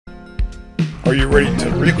Are you ready to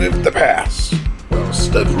relive the past? Well,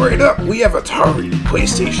 step right up. We have Atari,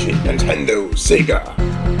 PlayStation, Nintendo,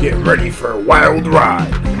 Sega. Get ready for a wild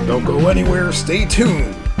ride. Don't go anywhere, stay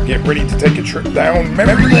tuned. Get ready to take a trip down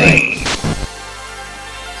memory lane.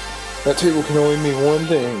 That table can only mean one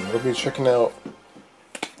thing. We'll be checking out...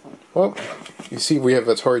 Well, you see we have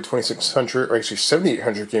Atari 2600, or actually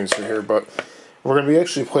 7800 games for here, but we're going to be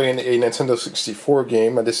actually playing a Nintendo 64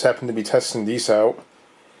 game. I just happened to be testing these out.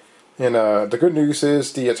 And the good news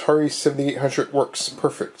is the Atari 7800 works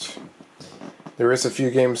perfect. There is a few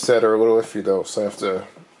games that are a little iffy though, so I have to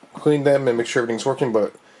clean them and make sure everything's working.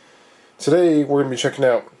 But today we're going to be checking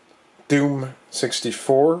out Doom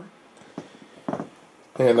 64.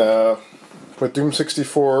 And with Doom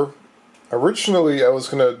 64, originally I was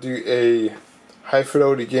going to do a high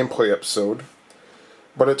fidelity gameplay episode.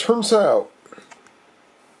 But it turns out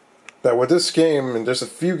that with this game, and there's a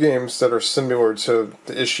few games that are similar to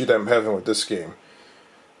the issue that I'm having with this game,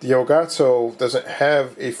 the Elgato doesn't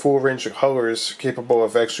have a full range of colors capable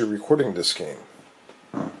of actually recording this game.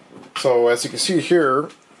 So as you can see here, I'm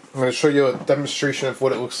going to show you a demonstration of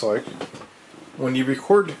what it looks like. When you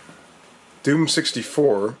record Doom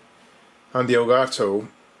 64 on the Elgato,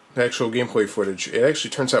 the actual gameplay footage, it actually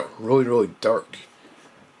turns out really, really dark,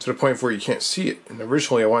 to the point where you can't see it. And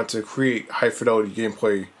originally I wanted to create high fidelity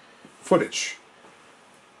gameplay footage.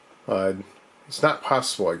 It's not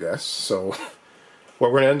possible, I guess. So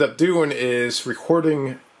what we're going to end up doing is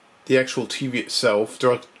recording the actual TV itself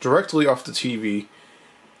directly off the TV,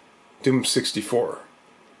 Doom 64.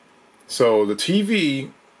 So the TV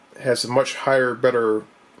has a much higher, better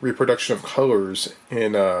reproduction of colors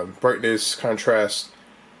and brightness, contrast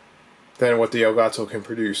than what the Elgato can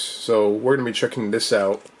produce. So we're going to be checking this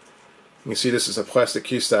out. You can see this is a plastic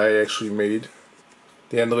case that I actually made.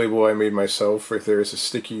 The end label I made myself. Right there is a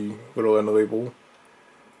sticky little end label.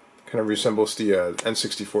 Kind of resembles the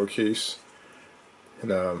N64 case.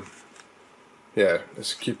 And yeah,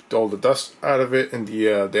 just keep all the dust out of it. And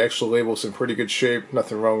the actual label's in pretty good shape.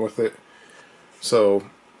 Nothing wrong with it. So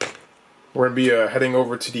we're going to be heading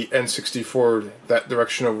over to the N64, that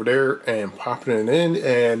direction over there, and popping it in.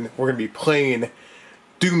 And we're going to be playing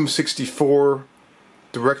Doom 64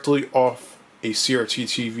 directly off a CRT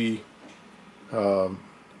TV.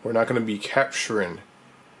 We're not going to be capturing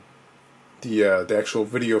the actual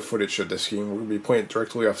video footage of this game. We're going to be playing it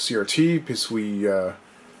directly off CRT because we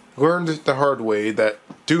learned the hard way that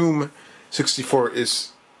Doom 64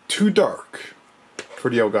 is too dark for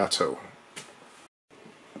the Elgato.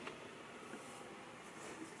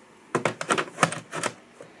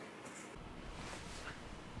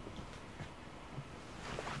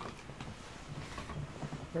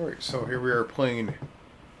 Alright, so here we are playing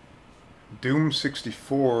Doom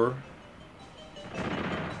 64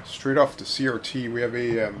 straight off the CRT. We have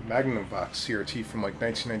a Magnavox CRT from like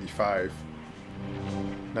 1995.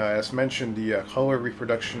 Now, as mentioned, the color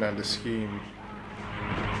reproduction on this game,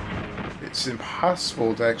 it's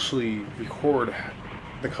impossible to actually record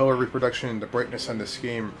the color reproduction and the brightness on this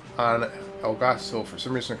game on Elgato. For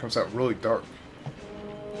some reason it comes out really dark.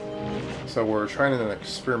 So we're trying an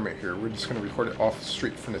experiment here. We're just going to record it off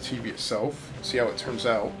straight from the TV itself, see how it turns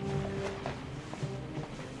out.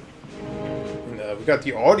 We got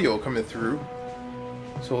the audio coming through,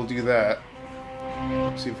 so we'll do that.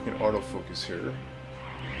 See if we can autofocus here.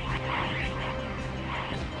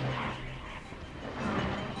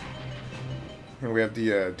 And we have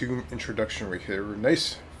the Doom introduction right here.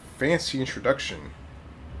 Nice, fancy introduction.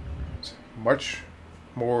 It's much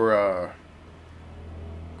more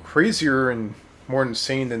crazier and more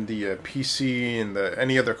insane than the PC and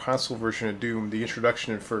any other console version of Doom. The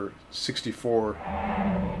introduction for 64.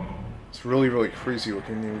 It's really, really crazy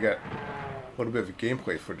looking. And we got a little bit of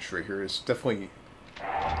gameplay footage right here. It's definitely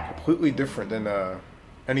completely different than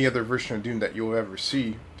any other version of Doom that you'll ever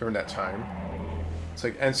see during that time. It's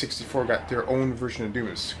like N64 got their own version of Doom.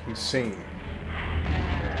 It's insane.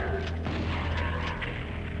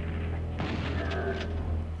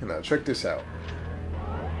 And now check this out.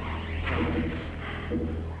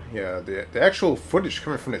 Yeah, the actual footage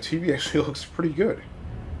coming from the TV actually looks pretty good.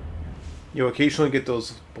 You'll occasionally get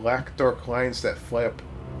those black dark lines that fly up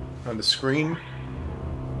on the screen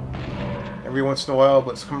every once in a while,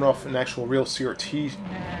 but it's coming off an actual real CRT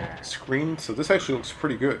screen, so this actually looks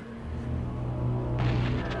pretty good.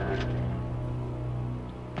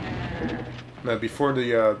 Now, before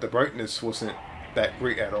the brightness wasn't that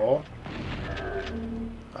great at all.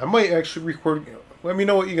 I might actually record. Let me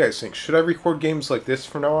know what you guys think. Should I record games like this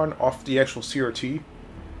from now on off the actual CRT?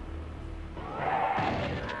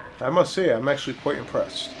 I must say, I'm actually quite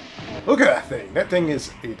impressed. Look at that thing! That thing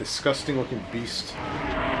is a disgusting looking beast.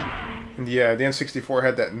 And yeah, the N64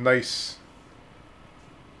 had that nice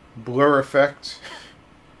blur effect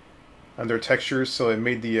on their textures, so it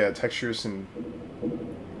made the textures and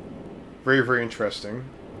very, very interesting.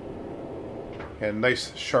 And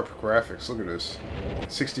nice, sharp graphics. Look at this.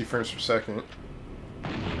 60 frames per second.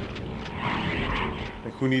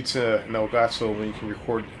 Like, who needs an Elgato when you can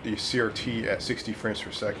record the CRT at 60 frames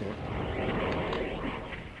per second?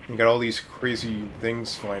 You got all these crazy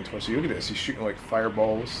things flying towards you. Look at this. He's shooting like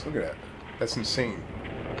fireballs. Look at that. That's insane.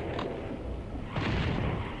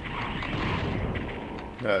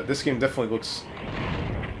 This game definitely looks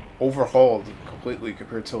overhauled completely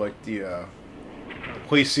compared to like the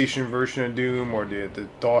PlayStation version of Doom or the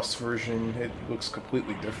DOS version. It looks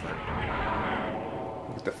completely different.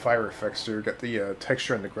 Look at the fire effects there. Got the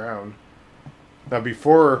texture on the ground. Now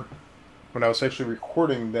before, when I was actually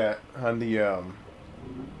recording that on the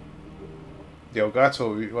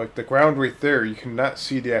Elgato, like the ground right there, you cannot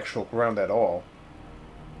see the actual ground at all.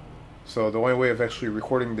 So the only way of actually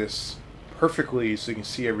recording this perfectly so you can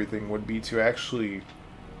see everything would be to actually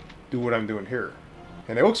do what I'm doing here.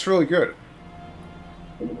 And it looks really good.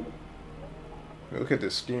 Look at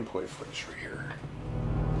this gameplay footage right here.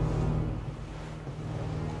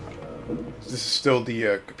 This is still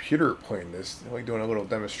the computer playing this, like doing a little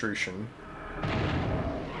demonstration.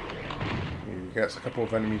 You got a couple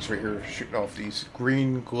of enemies right here shooting off these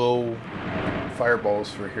green glow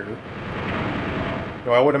fireballs right here.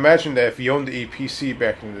 Now, I would imagine that if you owned a PC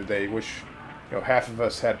back in the day, which half of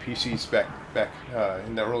us had PCs back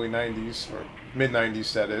in the early 90s, or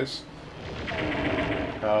mid-90s that is,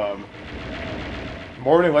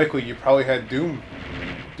 more than likely you probably had Doom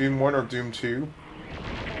 1 or Doom 2.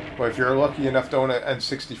 But if you're lucky enough to own an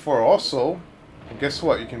N64 also, and guess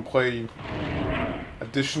what? You can play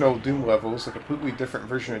additional Doom levels, a completely different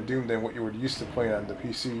version of Doom than what you were used to playing on the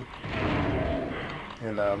PC.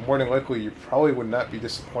 And more than likely you probably would not be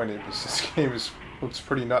disappointed because this game looks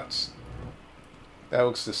pretty nuts. That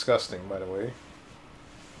looks disgusting, by the way.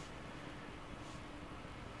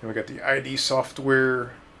 And we got the ID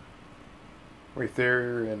software right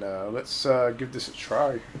there, and let's give this a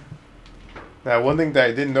try. Now, one thing that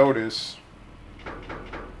I did notice,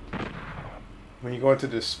 when you go into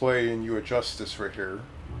display and you adjust this right here,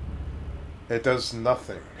 it does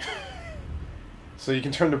nothing. So you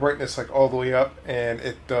can turn the brightness like all the way up and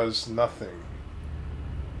it does nothing.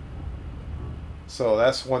 So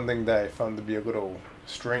that's one thing that I found to be a little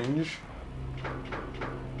strange.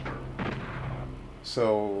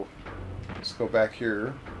 So let's go back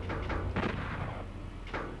here.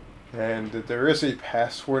 And there is a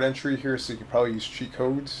password entry here, so you can probably use cheat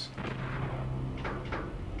codes.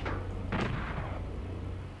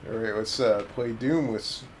 Alright, let's play Doom.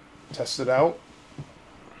 Let's test it out.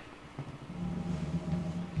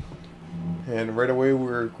 And right away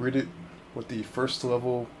we're greeted with the first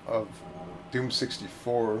level of Doom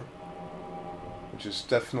 64, which is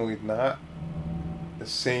definitely not the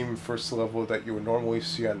same first level that you would normally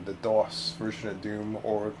see on the DOS version of Doom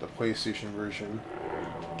or the PlayStation version.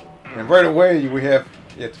 And right away you have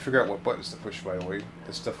to figure out what buttons to push, by the way.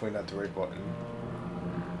 It's definitely not the right button.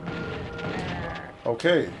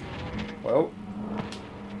 Okay, well,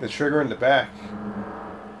 the trigger in the back,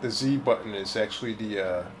 the Z button, is actually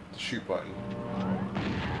the shoot button.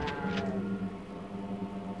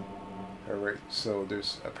 Alright, so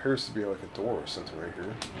there's appears to be like a door or something right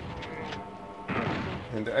here.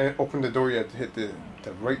 And to open the door you have to hit the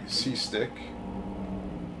right C stick,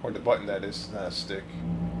 or the button that is, not a stick.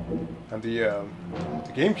 And the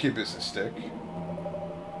GameCube is a stick.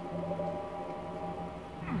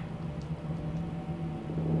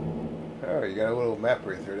 Oh, you got a little map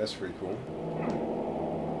right there, that's pretty cool.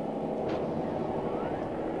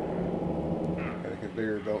 Got a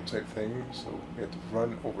conveyor belt type thing, so we have to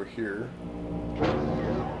run over here.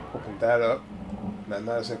 Open that up. I'm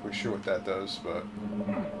not exactly sure what that does, but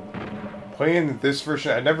playing this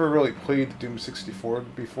version, I never really played Doom 64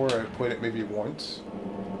 before. I played it maybe once.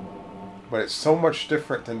 But it's so much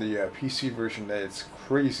different than the PC version that it's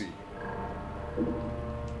crazy.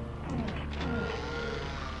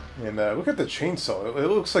 And look at the chainsaw. It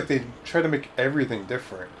looks like they try to make everything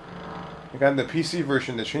different. Like on the PC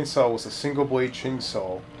version, the chainsaw was a single blade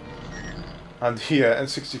chainsaw. On the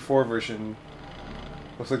N64 version,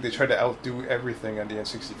 looks like they tried to outdo everything on the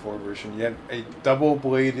N64 version. You have a double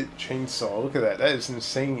bladed chainsaw. Look at that. That is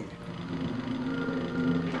insane.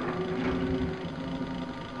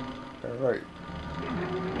 Alright.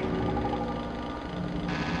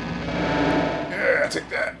 Yeah, take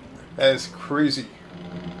that. That is crazy.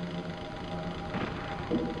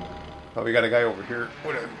 Oh, we got a guy over here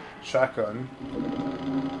with a shotgun.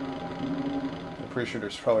 pretty sure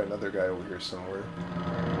there's probably another guy over here somewhere.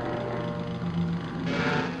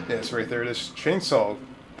 Yeah, it's right there. This chainsaw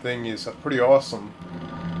thing is pretty awesome.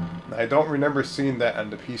 I don't remember seeing that on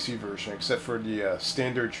the PC version, except for the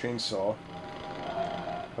standard chainsaw.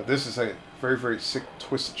 But this is a very, very sick,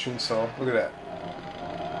 twisted chainsaw. Look at that.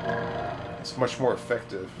 It's much more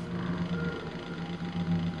effective.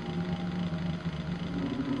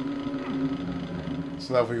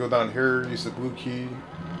 So now if we go down here, use the blue key.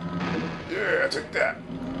 Yeah, take that. I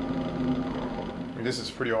mean, this is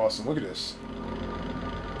pretty awesome. Look at this.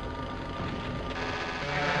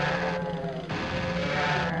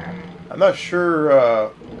 I'm not sure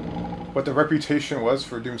what the reputation was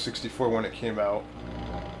for Doom 64 when it came out.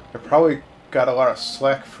 It probably got a lot of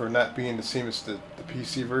slack for not being the same as the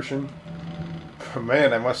PC version. But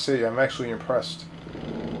man, I must say, I'm actually impressed.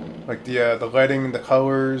 Like the lighting, the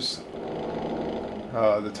colors,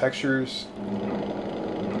 the textures.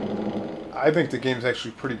 I think the game's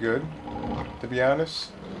actually pretty good, to be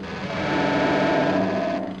honest.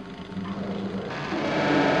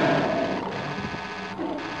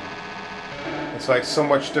 It's like so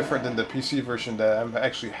much different than the PC version that I'm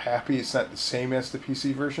actually happy it's not the same as the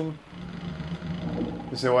PC version.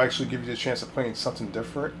 Because it will actually give you the chance of playing something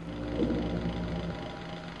different.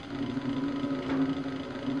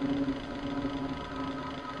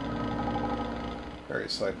 Alright,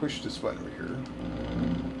 so I push this button over here.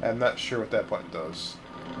 I'm not sure what that button does.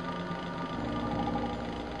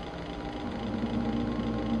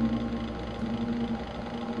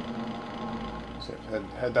 So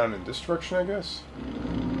head down in this direction, I guess?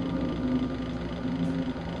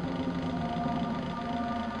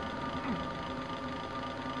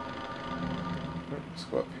 Let's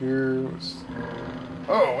go up here.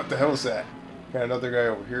 Oh, what the hell is that? Got another guy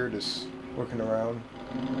over here just looking around.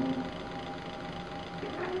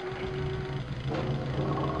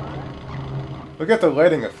 Look at the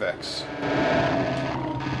lighting effects.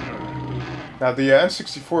 Now the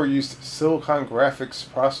N64 used Silicon graphics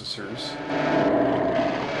processors.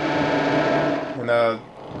 And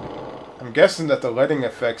I'm guessing that the lighting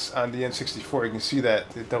effects on the N64, you can see that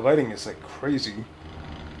the lighting is like crazy.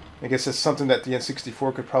 I guess it's something that the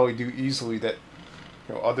N64 could probably do easily that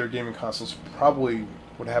other gaming consoles probably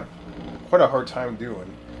would have quite a hard time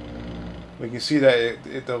doing. You can see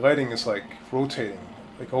that the lighting is like rotating,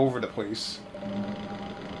 like over the place.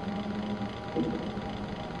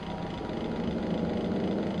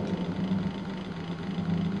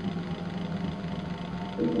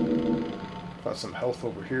 Got some health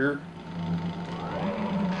over here.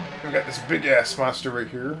 We got this big ass monster right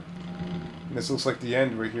here. And this looks like the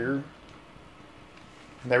end right here.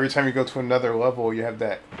 And every time you go to another level, you have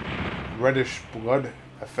that reddish blood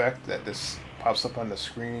effect that just pops up on the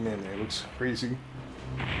screen and it looks crazy.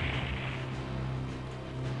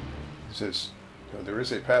 It says, there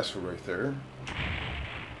is a password right there.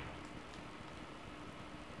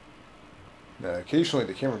 Now, occasionally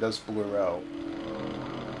the camera does blur out.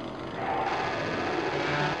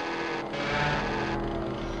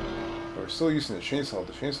 But we're still using the chainsaw.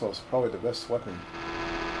 The chainsaw is probably the best weapon.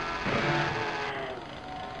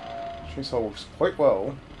 The chainsaw works quite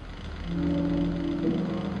well.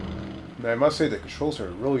 And I must say the controls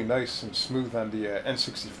are really nice and smooth on the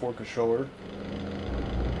N64 controller.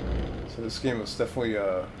 So this game was definitely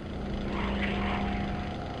a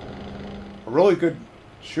really good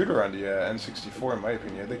shooter on the N64 in my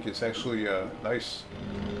opinion. I think it's actually nice.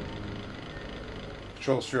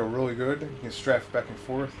 Controls feel really good. You can strafe back and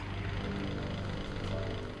forth.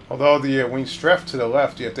 Although when you strafe to the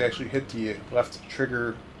left, you have to actually hit the left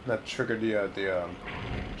trigger, not trigger, the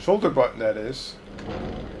shoulder button, that is.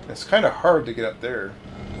 It's kind of hard to get up there.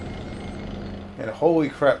 And holy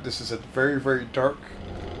crap, this is a very, very dark.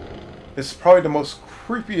 This is probably the most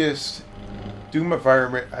creepiest Doom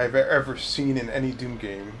environment I've ever seen in any Doom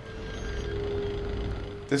game.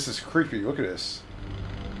 This is creepy. Look at this.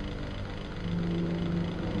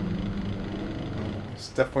 It's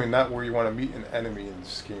definitely not where you want to meet an enemy in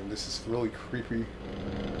this game. This is really creepy.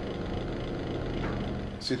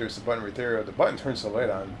 See, there's the button right there. The button turns the light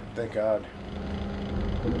on. Thank God.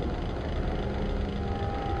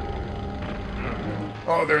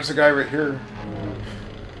 Oh, there's a guy right here.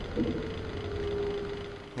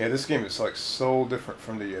 Yeah, this game is like so different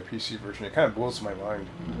from the PC version. It kind of blows my mind.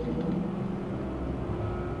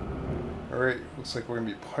 Alright, looks like we're going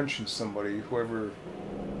to be punching somebody, whoever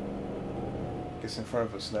gets in front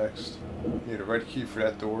of us next. Need a red key for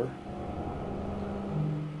that door.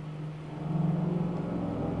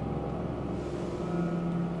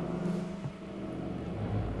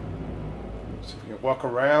 So we can walk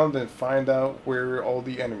around and find out where all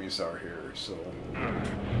the enemies are here. So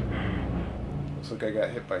looks Looks like I got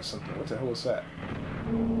hit by something. What the hell was that?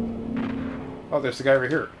 Oh, there's the guy right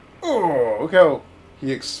here. Oh, look how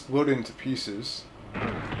he exploded into pieces.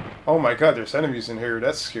 Oh my god, there's enemies in here.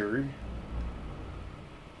 That's scary.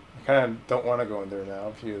 I kind of don't want to go in there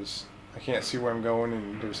now because I can't see where I'm going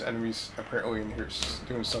and there's enemies apparently in here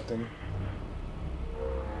doing something.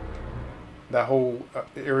 That whole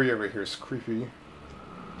area right here is creepy.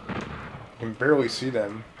 You can barely see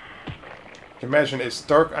them. Imagine it's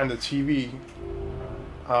dark on the TV.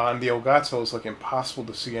 On the Elgato, it's like impossible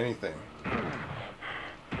to see anything.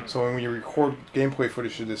 So when you record gameplay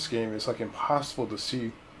footage of this game, it's like impossible to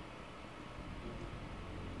see.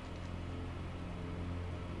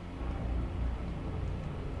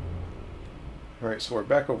 Alright, so we're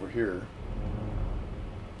back over here.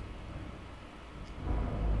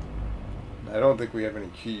 I don't think we have any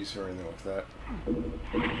keys or anything like that.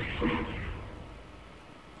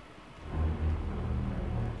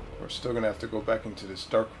 We're still gonna have to go back into this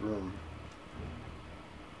dark room.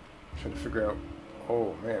 Trying to figure out...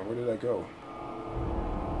 Oh man, where did I go?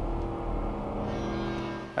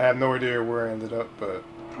 I have no idea where I ended up, but...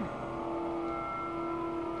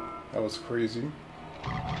 that was crazy.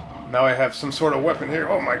 Now I have some sort of weapon here.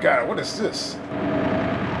 Oh my god, what is this?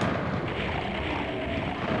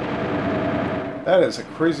 That is a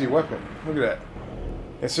crazy weapon. Look at that.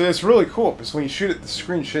 It's really cool because when you shoot it, the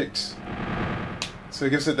screen shakes. So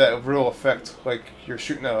it gives it that real effect, like you're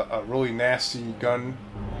shooting a really nasty gun.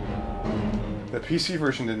 The PC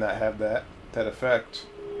version did not have that effect.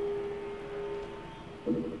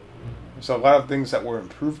 There's a lot of things that were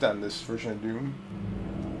improved on this version of Doom.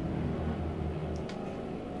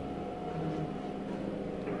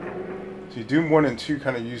 See, Doom 1 and 2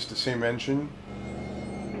 kind of used the same engine.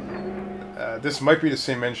 This might be the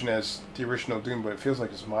same engine as the original Doom, but it feels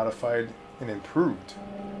like it's modified and improved.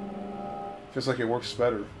 Feels like it works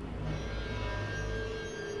better.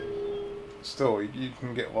 Still, you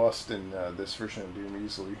can get lost in this version of Doom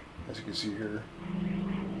easily, as you can see here.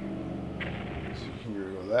 So you can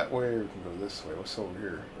either go that way or you can go this way. What's over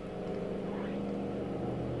here?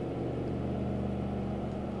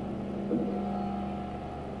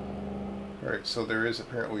 Alright, so there is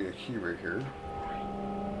apparently a key right here.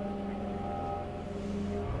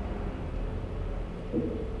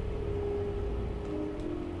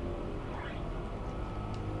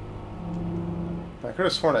 I could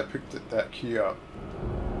have sworn I picked that key up.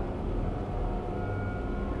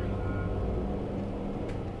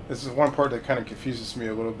 This is one part that kind of confuses me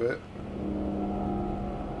a little bit.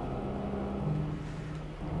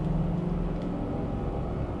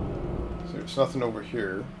 So there's nothing over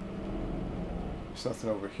here. There's nothing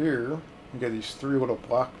over here. You got these three little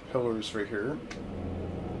block pillars right here.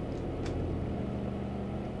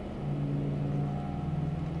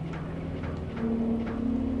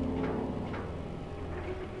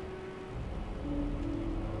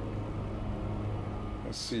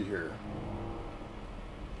 Let's see here.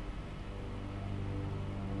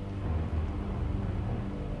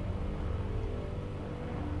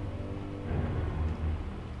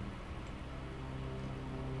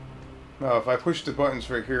 Now, if I push the buttons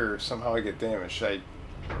right here, somehow I get damaged. You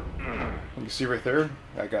can see right there,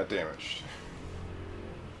 I got damaged.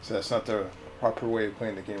 So that's not the proper way of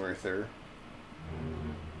playing the game right there.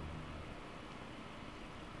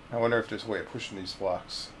 I wonder if there's a way of pushing these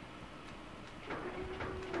blocks.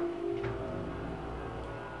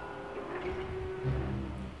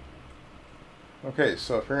 Okay,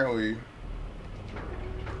 so apparently,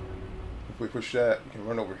 if we push that, we can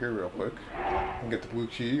run over here real quick and get the blue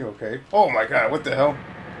key. Okay. Oh my god, what the hell?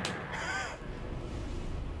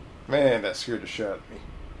 Man, that scared the shit out of me.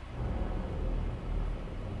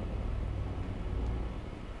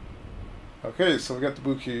 Okay, so we got the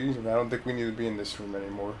blue key, and I don't think we need to be in this room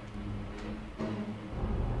anymore.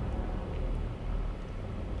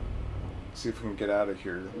 See if we can get out of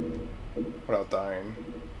here without dying.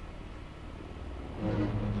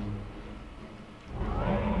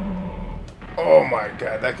 Oh my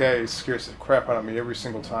god, that guy scares the crap out of me every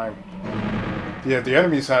single time. Yeah, the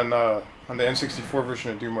enemies on the N64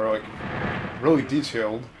 version of Doom are like really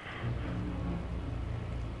detailed.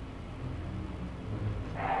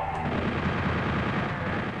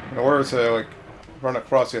 In order to like run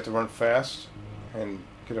across, you have to run fast and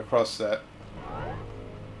get across that.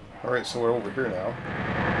 Alright, so we're over here now.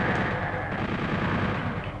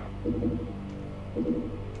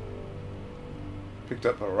 Picked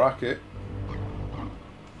up a rocket.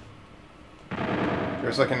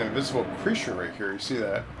 There's like an invisible creature right here, you see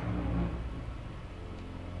that?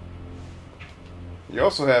 You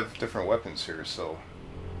also have different weapons here, so...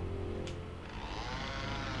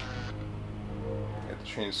 Got the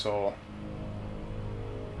chainsaw.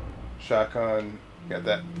 shotgun. Got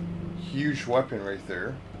that huge weapon right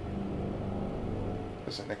there.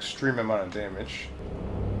 Does an extreme amount of damage.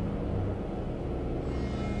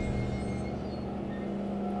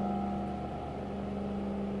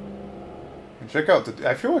 And check out the.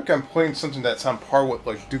 I feel like I'm playing something that's on par with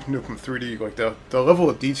like Duke Nukem 3D. Like the level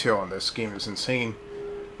of detail on this game is insane.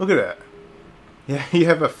 Look at that. Yeah, you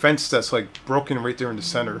have a fence that's like broken right there in the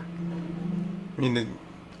center. I mean,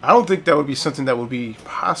 I don't think that would be something that would be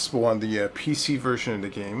possible on the PC version of the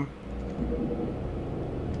game.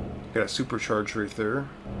 Got a supercharge right there.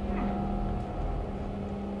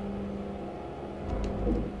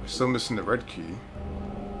 Still missing the red key.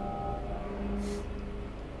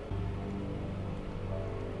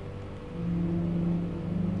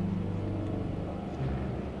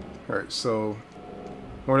 Alright, so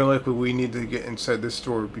more than likely we need to get inside this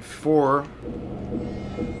door before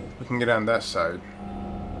we can get on that side.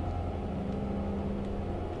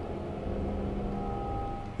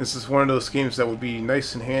 This is one of those games that would be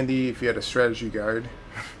nice and handy if you had a strategy guide.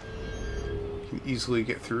 You can easily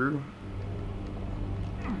get through.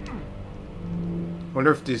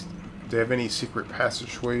 Wonder if they have any secret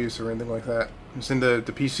passageways or anything like that. Because in the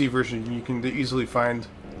PC version you can easily find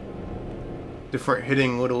different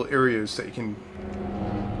hidden little areas that you can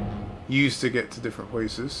use to get to different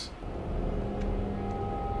places.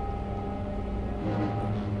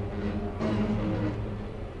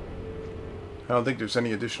 I don't think there's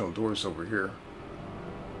any additional doors over here.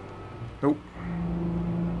 Nope.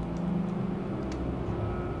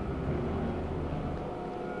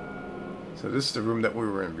 So this is the room that we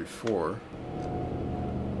were in before.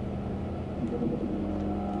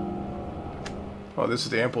 Oh, this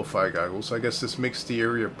is the amplify goggles. I guess this makes the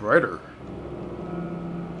area brighter.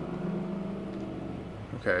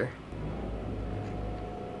 Okay.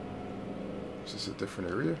 Is this a different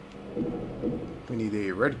area? We need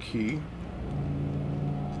a red key.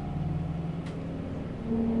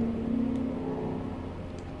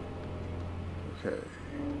 Okay. You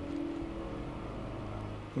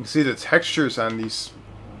can see the textures on these,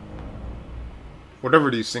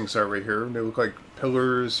 whatever these things are right here. They look like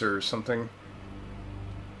pillars or something.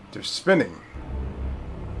 They're spinning.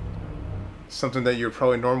 Something that you'd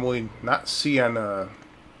probably normally not see on the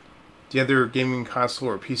other gaming console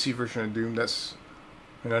or PC version of Doom. That's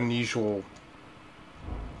an unusual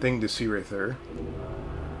thing to see right there.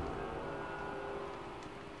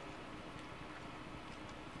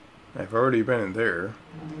 I've already been in there.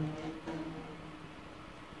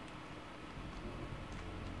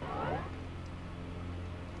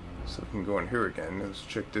 So we can go in here again. Let's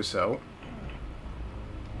check this out.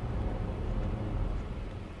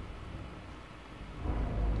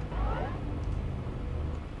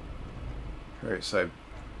 Alright, so I've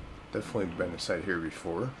definitely been inside here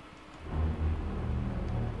before.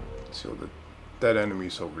 See all the dead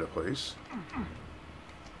enemies over the place.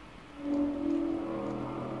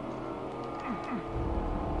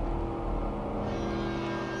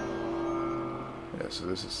 Yeah, so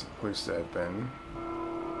this is the place that I've been.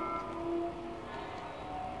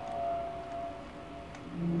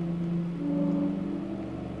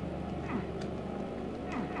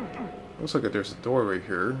 Looks like there's a door right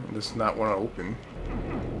here, and does not want to open.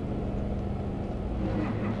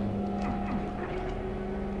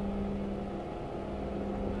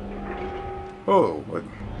 Oh, what?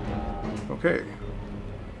 Okay.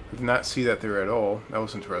 Did not see that there at all. That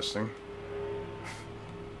was interesting.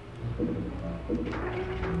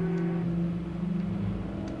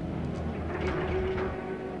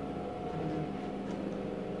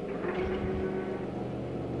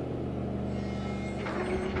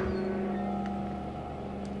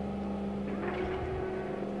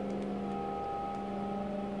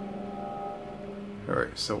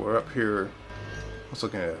 Alright, so we're up here. I was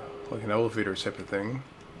looking at like an elevator type of thing.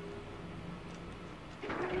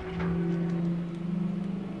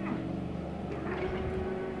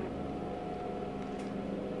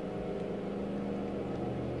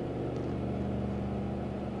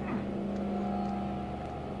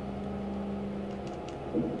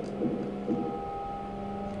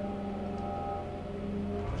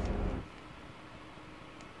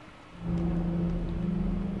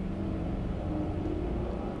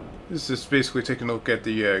 This is basically taking a look at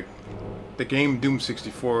the game Doom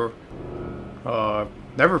 64.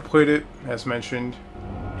 Never played it, as mentioned.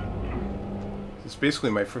 It's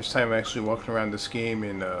basically my first time actually walking around this game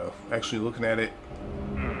and actually looking at it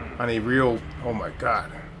on a real. Oh my god!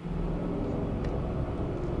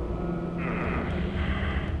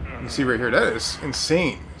 You see right here, that is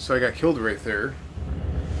insane. So I got killed right there.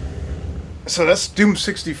 So that's Doom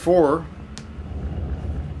 64.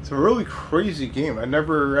 It's It's a really crazy game. I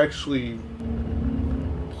never actually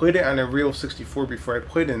played it on a real 64 before. I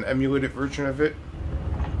played an emulated version of it.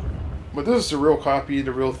 But this is the real copy,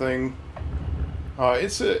 the real thing.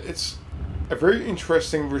 It's a very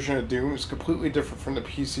interesting version of Doom. It's completely different from the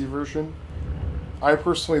PC version. I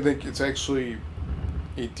personally think it's actually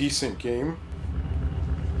a decent game.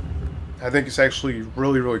 I think it's actually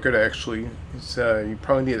really, really good, actually. It's, you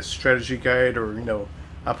probably need a strategy guide or,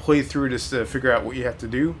 a playthrough just to figure out what you have to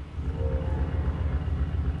do.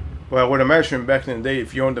 Well, I would imagine back in the day,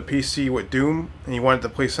 if you owned a PC with Doom and you wanted to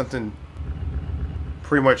play something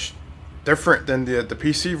pretty much different than the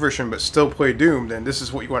PC version but still play Doom, then this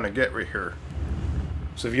is what you want to get right here.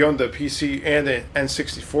 So if you owned the PC and the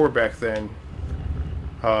N64 back then,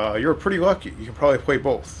 you're pretty lucky. You can probably play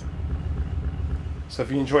both. So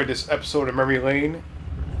if you enjoyed this episode of Memory Lane,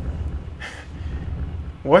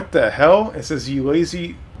 what the hell? It says, you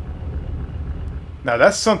lazy. Now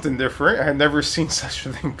that's something different. I had never seen such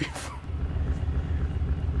a thing before.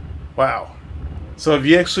 Wow. So if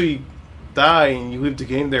you actually die and you leave the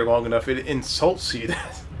game there long enough, it insults you.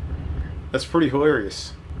 That's pretty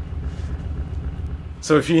hilarious.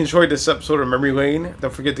 So if you enjoyed this episode of Memory Lane,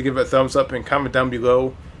 don't forget to give it a thumbs up and comment down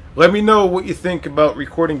below. Let me know what you think about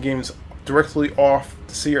recording games directly off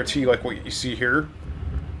the CRT like what you see here.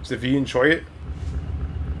 So if you enjoy it.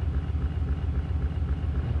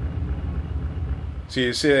 See,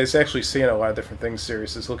 it's actually saying a lot of different things there.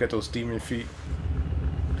 Just look at those demon feet.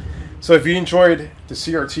 So if you enjoyed the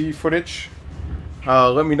CRT footage,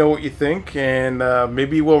 let me know what you think, and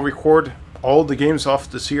maybe we'll record all the games off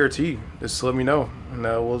the CRT. Just let me know, and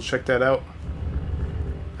we'll check that out.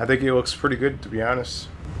 I think it looks pretty good, to be honest.